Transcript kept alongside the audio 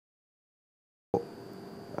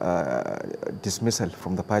dismissal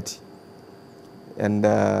from the party, and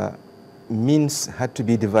means had to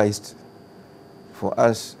be devised for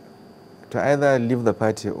us to either leave the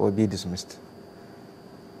party or be dismissed.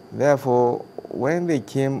 Therefore, when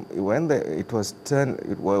it was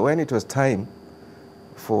time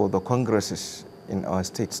for the congresses in our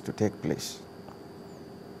states to take place,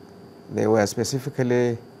 they were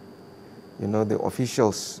specifically, the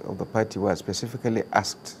officials of the party were specifically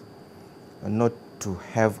asked not to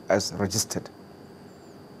have us registered,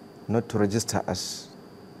 not to register us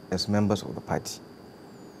as members of the party.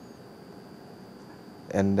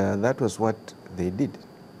 And that was what they did.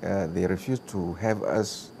 They refused to have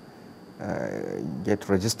us get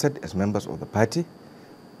registered as members of the party,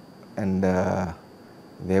 and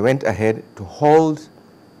they went ahead to hold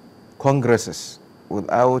congresses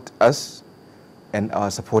without us and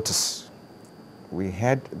our supporters. We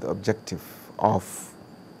had the objective of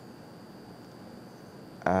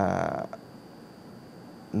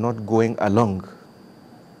not going along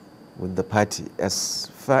with the party as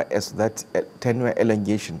far as that tenure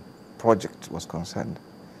elongation project was concerned.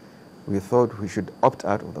 We thought we should opt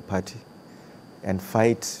out of the party and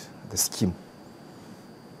fight the scheme.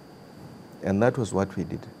 And that was what we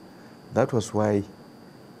did. That was why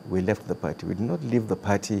we left the party. We did not leave the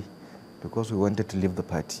party because we wanted to leave the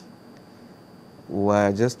party. We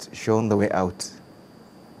were just shown the way out,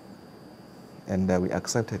 and we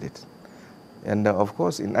accepted it. And of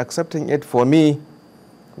course, in accepting it, for me,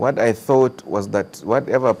 what I thought was that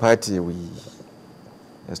whatever party we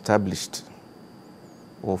established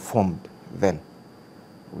or formed then,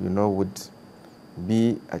 would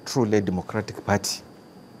be a truly democratic party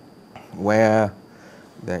where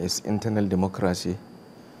there is internal democracy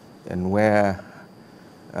and where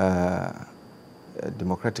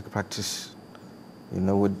democratic practice,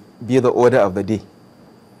 would be the order of the day.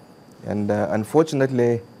 And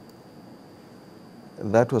unfortunately,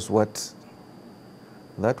 that was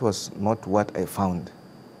not what I found.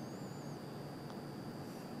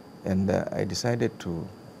 And I decided to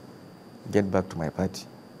get back to my party,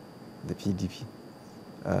 the PDP,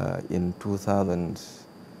 in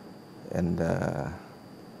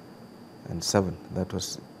 2007. That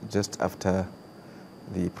was just after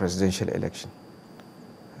the presidential election.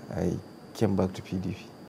 I came back to PDP.